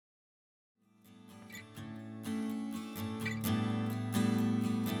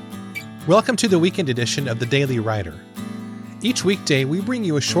Welcome to the weekend edition of the Daily Writer. Each weekday, we bring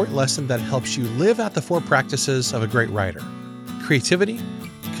you a short lesson that helps you live out the 4 practices of a great writer: creativity,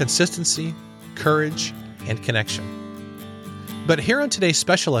 consistency, courage, and connection. But here on today's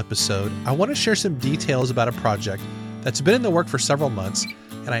special episode, I want to share some details about a project that's been in the work for several months,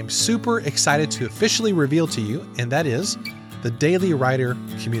 and I'm super excited to officially reveal to you, and that is the Daily Writer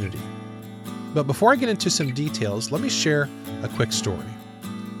community. But before I get into some details, let me share a quick story.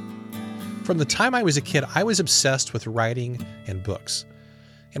 From the time I was a kid, I was obsessed with writing and books.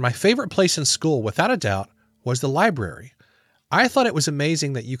 And my favorite place in school, without a doubt, was the library. I thought it was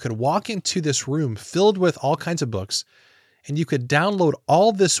amazing that you could walk into this room filled with all kinds of books, and you could download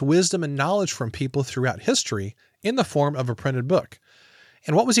all this wisdom and knowledge from people throughout history in the form of a printed book.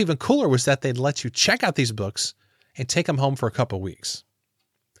 And what was even cooler was that they'd let you check out these books and take them home for a couple weeks.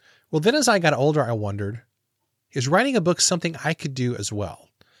 Well, then as I got older, I wondered, is writing a book something I could do as well?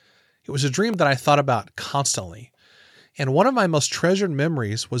 It was a dream that I thought about constantly. And one of my most treasured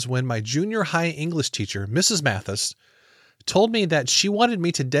memories was when my junior high English teacher, Mrs. Mathis, told me that she wanted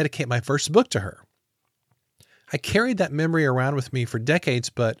me to dedicate my first book to her. I carried that memory around with me for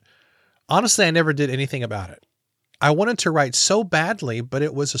decades, but honestly, I never did anything about it. I wanted to write so badly, but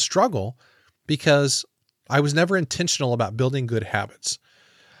it was a struggle because I was never intentional about building good habits.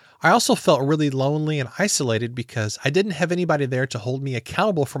 I also felt really lonely and isolated because I didn't have anybody there to hold me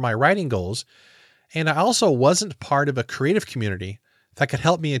accountable for my writing goals, and I also wasn't part of a creative community that could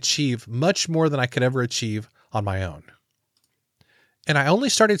help me achieve much more than I could ever achieve on my own. And I only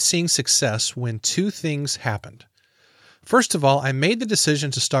started seeing success when 2 things happened. First of all, I made the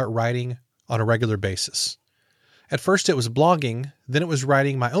decision to start writing on a regular basis. At first it was blogging, then it was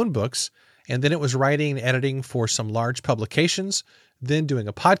writing my own books, and then it was writing and editing for some large publications, then doing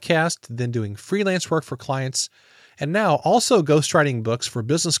a podcast, then doing freelance work for clients, and now also ghostwriting books for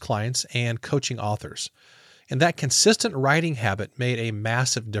business clients and coaching authors. And that consistent writing habit made a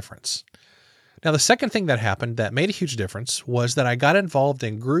massive difference. Now, the second thing that happened that made a huge difference was that I got involved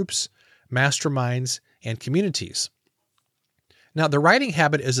in groups, masterminds, and communities. Now, the writing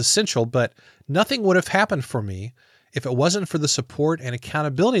habit is essential, but nothing would have happened for me if it wasn't for the support and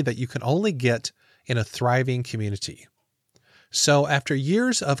accountability that you can only get in a thriving community. So after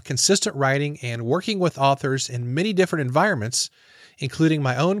years of consistent writing and working with authors in many different environments, including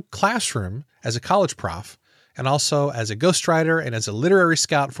my own classroom as a college prof, and also as a ghostwriter and as a literary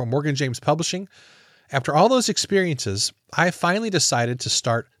scout for Morgan James Publishing, after all those experiences, I finally decided to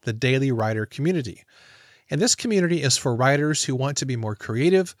start the Daily Writer community. And this community is for writers who want to be more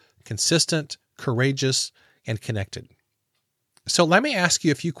creative, consistent, courageous, and connected. So let me ask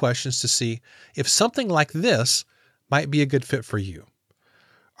you a few questions to see if something like this might be a good fit for you.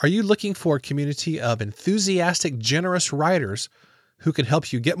 Are you looking for a community of enthusiastic, generous writers who can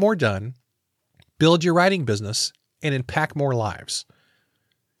help you get more done, build your writing business, and impact more lives?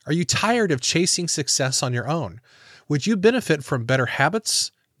 Are you tired of chasing success on your own? Would you benefit from better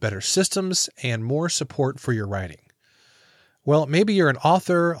habits, better systems, and more support for your writing? Well, maybe you're an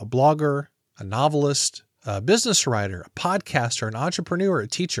author, a blogger, a novelist, a business writer, a podcaster, an entrepreneur, a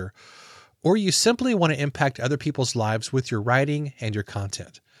teacher, or you simply want to impact other people's lives with your writing and your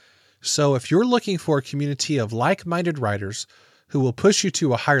content. So if you're looking for a community of like-minded writers who will push you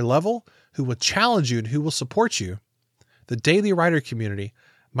to a higher level, who will challenge you, and who will support you, the Daily Writer community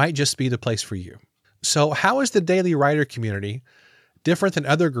might just be the place for you. So how is the Daily Writer community different than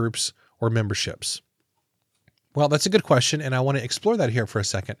other groups or memberships? Well, that's a good question, and I want to explore that here for a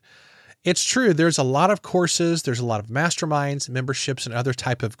second. It's true, there's a lot of courses, there's a lot of masterminds, memberships, and other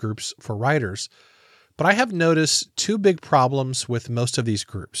type of groups for writers. But I have noticed 2 big problems with most of these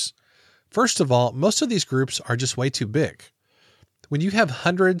groups. First of all, most of these groups are just way too big. When you have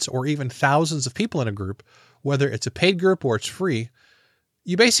hundreds or even thousands of people in a group, whether it's a paid group or it's free,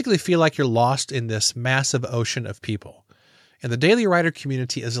 you basically feel like you're lost in this massive ocean of people. And the Daily Writer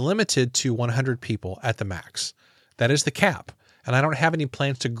community is limited to 100 people at the max. That is the cap. And I don't have any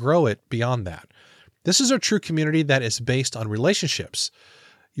plans to grow it beyond that. This is a true community that is based on relationships.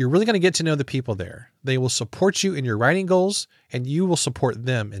 You're really going to get to know the people there. They will support you in your writing goals, and you will support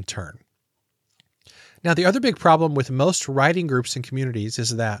them in turn. Now, the other big problem with most writing groups and communities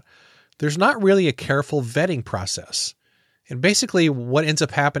is that there's not really a careful vetting process. And basically what ends up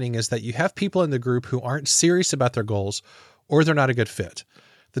happening is that you have people in the group who aren't serious about their goals, or they're not a good fit.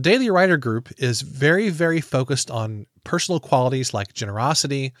 The Daily Writer group is very, very focused on personal qualities like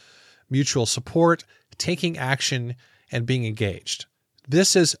generosity, mutual support, taking action, and being engaged.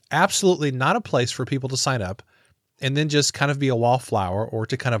 This is absolutely not a place for people to sign up and then just kind of be a wallflower or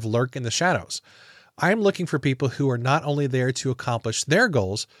to kind of lurk in the shadows. I'm looking for people who are not only there to accomplish their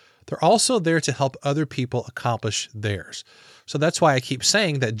goals, they're also there to help other people accomplish theirs. So that's why I keep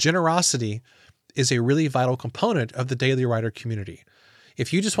saying that generosity is a really vital component of the Daily Writer community.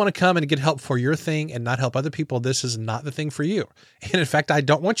 If you just want to come and get help for your thing and not help other people, this is not the thing for you. And in fact, I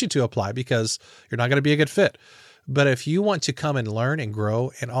don't want you to apply because you're not going to be a good fit. But if you want to come and learn and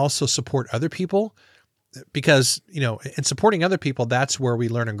grow and also support other people, because, in supporting other people, that's where we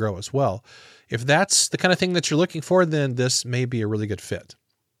learn and grow as well. If that's the kind of thing that you're looking for, then this may be a really good fit.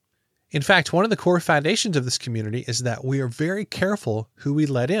 In fact, one of the core foundations of this community is that we are very careful who we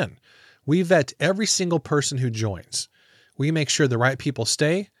let in. We vet every single person who joins. We make sure the right people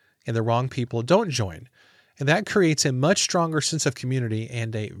stay and the wrong people don't join. And that creates a much stronger sense of community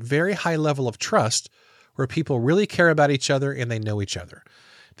and a very high level of trust where people really care about each other and they know each other.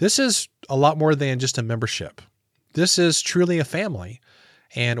 This is a lot more than just a membership. This is truly a family.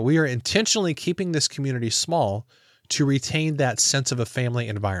 And we are intentionally keeping this community small to retain that sense of a family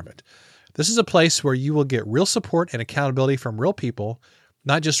environment. This is a place where you will get real support and accountability from real people,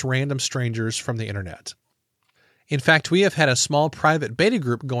 not just random strangers from the internet. In fact, we have had a small private beta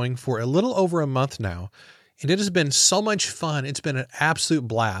group going for a little over a month now, and it has been so much fun. It's been an absolute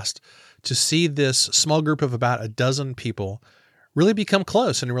blast to see this small group of about a dozen people really become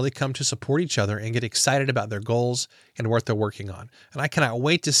close and really come to support each other and get excited about their goals and what they're working on. And I cannot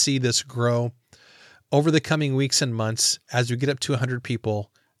wait to see this grow over the coming weeks and months as we get up to 100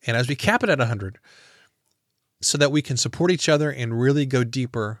 people and as we cap it at 100 so that we can support each other and really go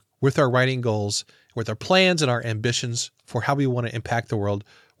deeper with our writing goals, with our plans and our ambitions for how we want to impact the world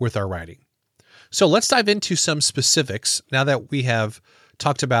with our writing. So let's dive into some specifics now that we have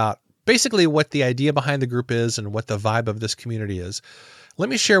talked about basically what the idea behind the group is and what the vibe of this community is. Let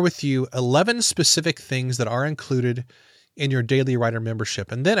me share with you 11 specific things that are included in your Daily Writer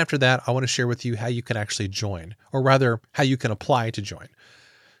membership. And then after that, I want to share with you how you can actually join, or rather how you can apply to join.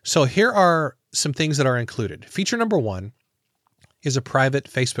 So here are some things that are included. Feature number 1 is a private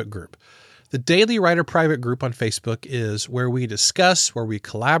Facebook group. The Daily Writer private group on Facebook is where we discuss, where we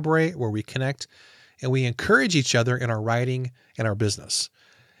collaborate, where we connect, and we encourage each other in our writing and our business.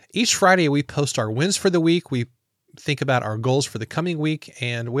 Each Friday, we post our wins for the week. We think about our goals for the coming week,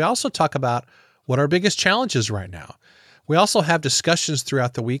 and we also talk about what our biggest challenge is right now. We also have discussions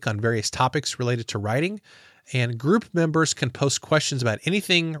throughout the week on various topics related to writing, and group members can post questions about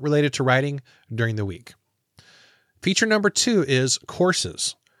anything related to writing during the week. Feature number 2 is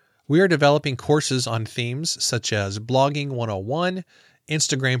courses. We are developing courses on themes such as Blogging 101,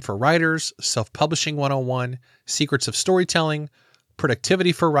 Instagram for Writers, Self-Publishing 101, Secrets of Storytelling,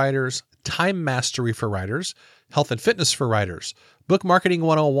 Productivity for Writers, Time Mastery for Writers, Health and Fitness for Writers, Book Marketing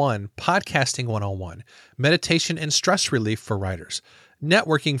 101, Podcasting 101, Meditation and Stress Relief for Writers,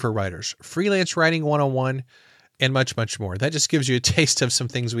 Networking for Writers, Freelance Writing 101, and much, much more. That just gives you a taste of some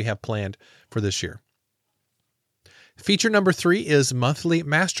things we have planned for this year. Feature number 3 is monthly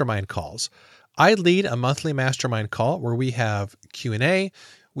mastermind calls. I lead a monthly mastermind call where we have Q&A,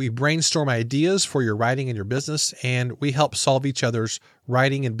 we brainstorm ideas for your writing and your business, and we help solve each other's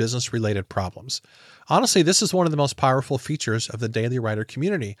writing and business-related problems. Honestly, this is one of the most powerful features of the Daily Writer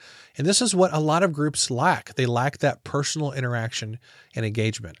community, and this is what a lot of groups lack. They lack that personal interaction and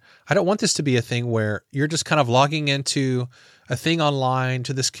engagement. I don't want this to be a thing where you're just kind of logging into a thing online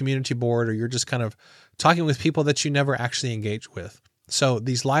to this community board, or you're just kind of talking with people that you never actually engage with. So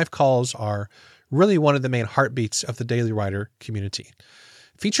these live calls are really one of the main heartbeats of the Daily Writer community.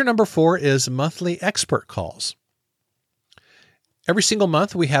 Feature number 4 is monthly expert calls. Every single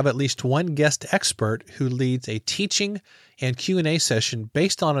month, we have at least one guest expert who leads a teaching and Q&A session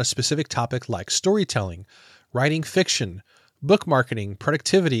based on a specific topic like storytelling, writing fiction, book marketing,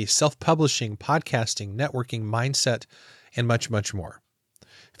 productivity, self-publishing, podcasting, networking, mindset, and much, much more.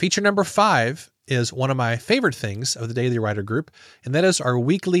 Feature number 5 is one of my favorite things of the Daily Writer group, and that is our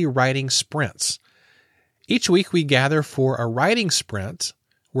weekly writing sprints. Each week, we gather for a writing sprint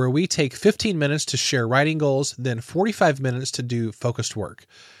where we take 15 minutes to share writing goals, then 45 minutes to do focused work.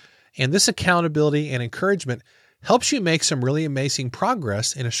 And this accountability and encouragement helps you make some really amazing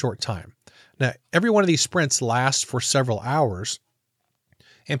progress in a short time. Now, every one of these sprints lasts for several hours,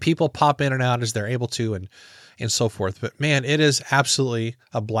 and people pop in and out as they're able to and so forth. But man, it is absolutely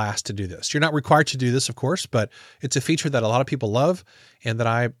a blast to do this. You're not required to do this, of course, but it's a feature that a lot of people love and that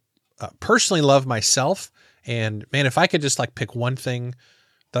I personally love myself. And man, if I could just pick one thing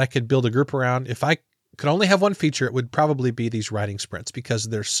that I could build a group around, if I could only have one feature, it would probably be these writing sprints because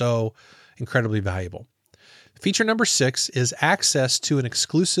they're so incredibly valuable. Feature number 6 is access to an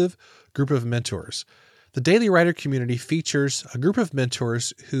exclusive group of mentors. The Daily Writer community features a group of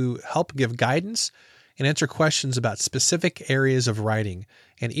mentors who help give guidance and answer questions about specific areas of writing.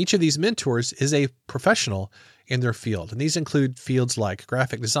 And each of these mentors is a professional in their field. And these include fields like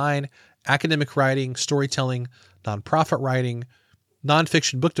graphic design, academic writing, storytelling, nonprofit writing,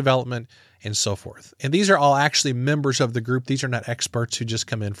 nonfiction book development, and so forth. And these are all actually members of the group. These are not experts who just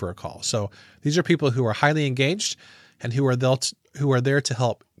come in for a call. So these are people who are highly engaged and who are there to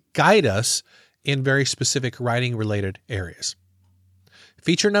help guide us in very specific writing-related areas.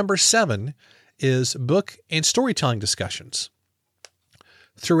 Feature number 7 is book and storytelling discussions.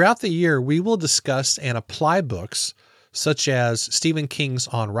 Throughout the year, we will discuss and apply books such as Stephen King's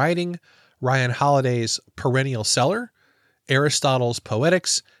On Writing, Ryan Holiday's Perennial Seller, Aristotle's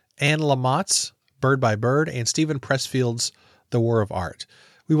Poetics, Anne Lamott's Bird by Bird, and Stephen Pressfield's The War of Art.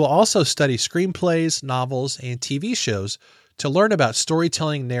 We will also study screenplays, novels, and TV shows to learn about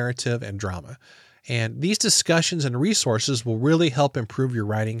storytelling, narrative, and drama. And these discussions and resources will really help improve your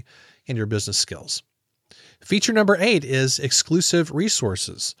writing and your business skills. Feature number 8 is exclusive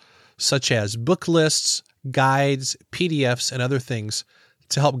resources, such as book lists, guides, PDFs, and other things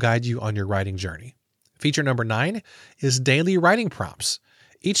to help guide you on your writing journey. Feature number 9 is daily writing prompts.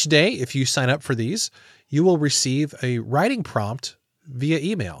 Each day, if you sign up for these, you will receive a writing prompt via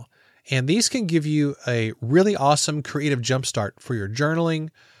email. And these can give you a really awesome creative jumpstart for your journaling,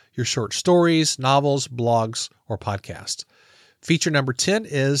 your short stories, novels, blogs, or podcasts. Feature number 10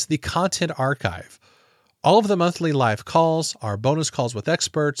 is the content archive. All of the monthly live calls, our bonus calls with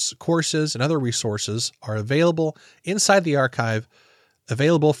experts, courses, and other resources are available inside the archive,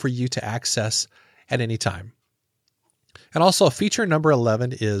 available for you to access at any time. And also feature number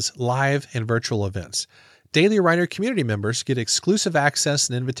 11 is live and virtual events. Daily Writer community members get exclusive access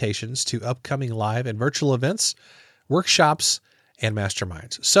and invitations to upcoming live and virtual events, workshops, and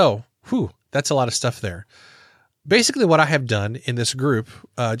masterminds. So, that's a lot of stuff there. Basically, what I have done in this group,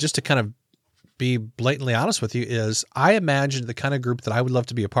 just to kind of be blatantly honest with you, is I imagined the kind of group that I would love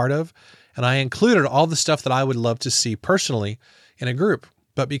to be a part of, and I included all the stuff that I would love to see personally in a group.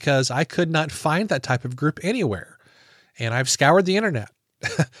 But because I could not find that type of group anywhere, and I've scoured the internet,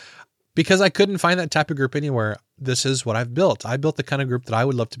 because I couldn't find that type of group anywhere, this is what I've built. I built the kind of group that I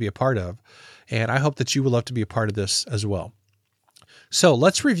would love to be a part of, and I hope that you would love to be a part of this as well. So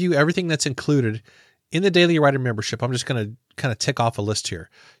let's review everything that's included in the Daily Writer membership. I'm just going to kind of tick off a list here.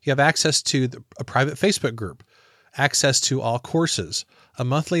 You have access to a private Facebook group, access to all courses, a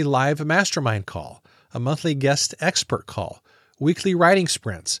monthly live mastermind call, a monthly guest expert call, weekly writing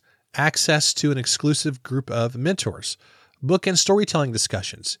sprints, access to an exclusive group of mentors, book and storytelling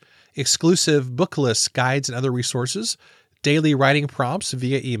discussions, exclusive book lists, guides, and other resources, daily writing prompts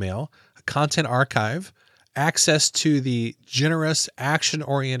via email, a content archive, access to the generous,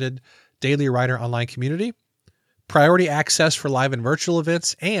 action-oriented Daily Writer online community, priority access for live and virtual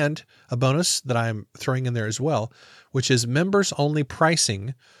events, and a bonus that I'm throwing in there as well, which is members-only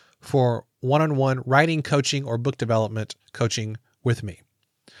pricing for one-on-one writing coaching or book development coaching with me.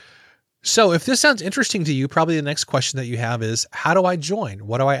 So if this sounds interesting to you, probably the next question that you have is, how do I join?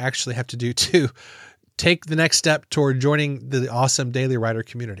 What do I actually have to do to take the next step toward joining the awesome Daily Writer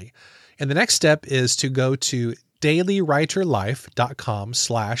community? And the next step is to go to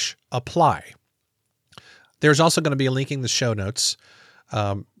dailywriterlife.com/apply. There's also going to be a link in the show notes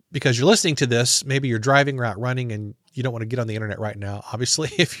because you're listening to this. Maybe you're driving or out running and you don't want to get on the internet right now, obviously,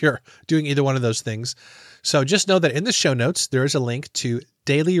 if you're doing either one of those things. So just know that in the show notes, there is a link to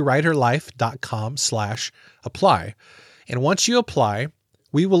dailywriterlife.com/apply. And once you apply,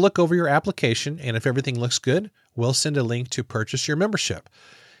 we will look over your application. And if everything looks good, we'll send a link to purchase your membership.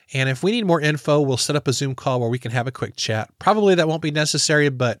 And if we need more info, we'll set up a Zoom call where we can have a quick chat. Probably that won't be necessary,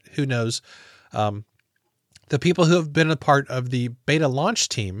 but who knows? The people who have been a part of the beta launch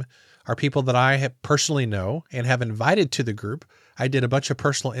team are people that I have personally know and have invited to the group. I did a bunch of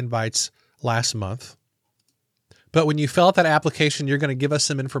personal invites last month. But when you fill out that application, you're going to give us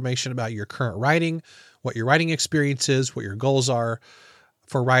some information about your current writing, what your writing experience is, what your goals are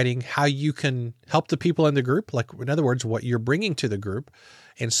for writing, how you can help the people in the group, like in other words, what you're bringing to the group,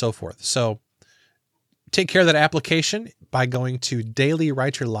 and so forth. So take care of that application by going to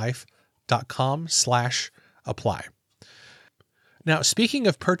dailywriterlife.com/apply. Now, speaking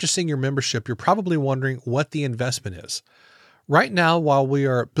of purchasing your membership, you're probably wondering what the investment is. Right now, while we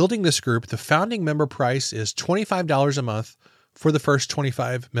are building this group, the founding member price is $25 a month for the first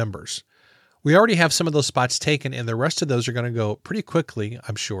 25 members. We already have some of those spots taken, and the rest of those are going to go pretty quickly,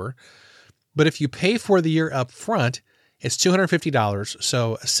 I'm sure. But if you pay for the year up front, it's $250.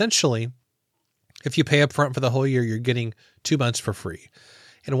 So essentially, if you pay up front for the whole year, you're getting 2 months for free.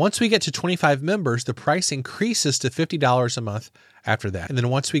 And once we get to 25 members, the price increases to $50 a month after that. And then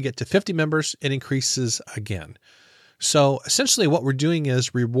once we get to 50 members, it increases again. So essentially what we're doing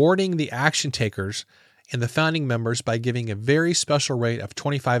is rewarding the action takers and the founding members by giving a very special rate of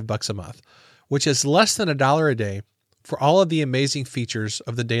 $25 a month, which is less than $1 a day for all of the amazing features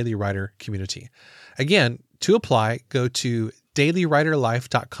of the Daily Writer community. Again, to apply, go to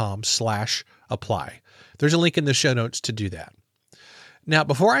dailywriterlife.com/apply. There's a link in the show notes to do that. Now,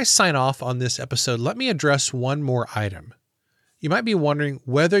 before I sign off on this episode, let me address one more item. You might be wondering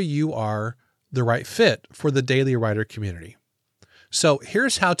whether you are the right fit for the Daily Writer community. So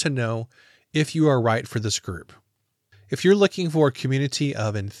here's how to know if you are right for this group. If you're looking for a community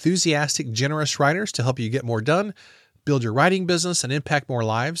of enthusiastic, generous writers to help you get more done, build your writing business, and impact more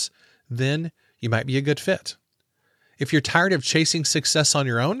lives, then you might be a good fit. If you're tired of chasing success on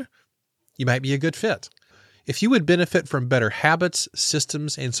your own, you might be a good fit. If you would benefit from better habits,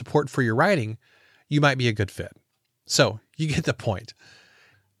 systems, and support for your writing, you might be a good fit. So you get the point.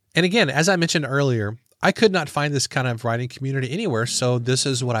 And again, as I mentioned earlier, I could not find this kind of writing community anywhere, so this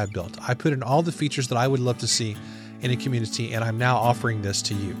is what I've built. I put in all the features that I would love to see in a community, and I'm now offering this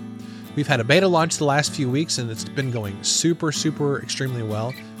to you. We've had a beta launch the last few weeks, and it's been going super, extremely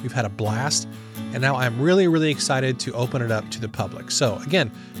well. We've had a blast, and now I'm really excited to open it up to the public. So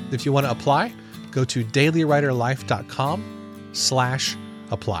again, if you want to apply, go to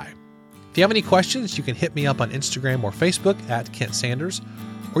dailywriterlife.com/apply. If you have any questions, you can hit me up on Instagram or Facebook at Kent Sanders,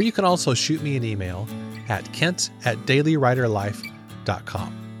 or you can also shoot me an email at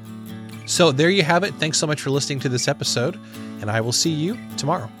kent@dailywriterlife.com. So there you have it. Thanks so much for listening to this episode, and I will see you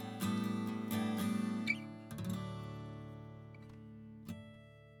tomorrow.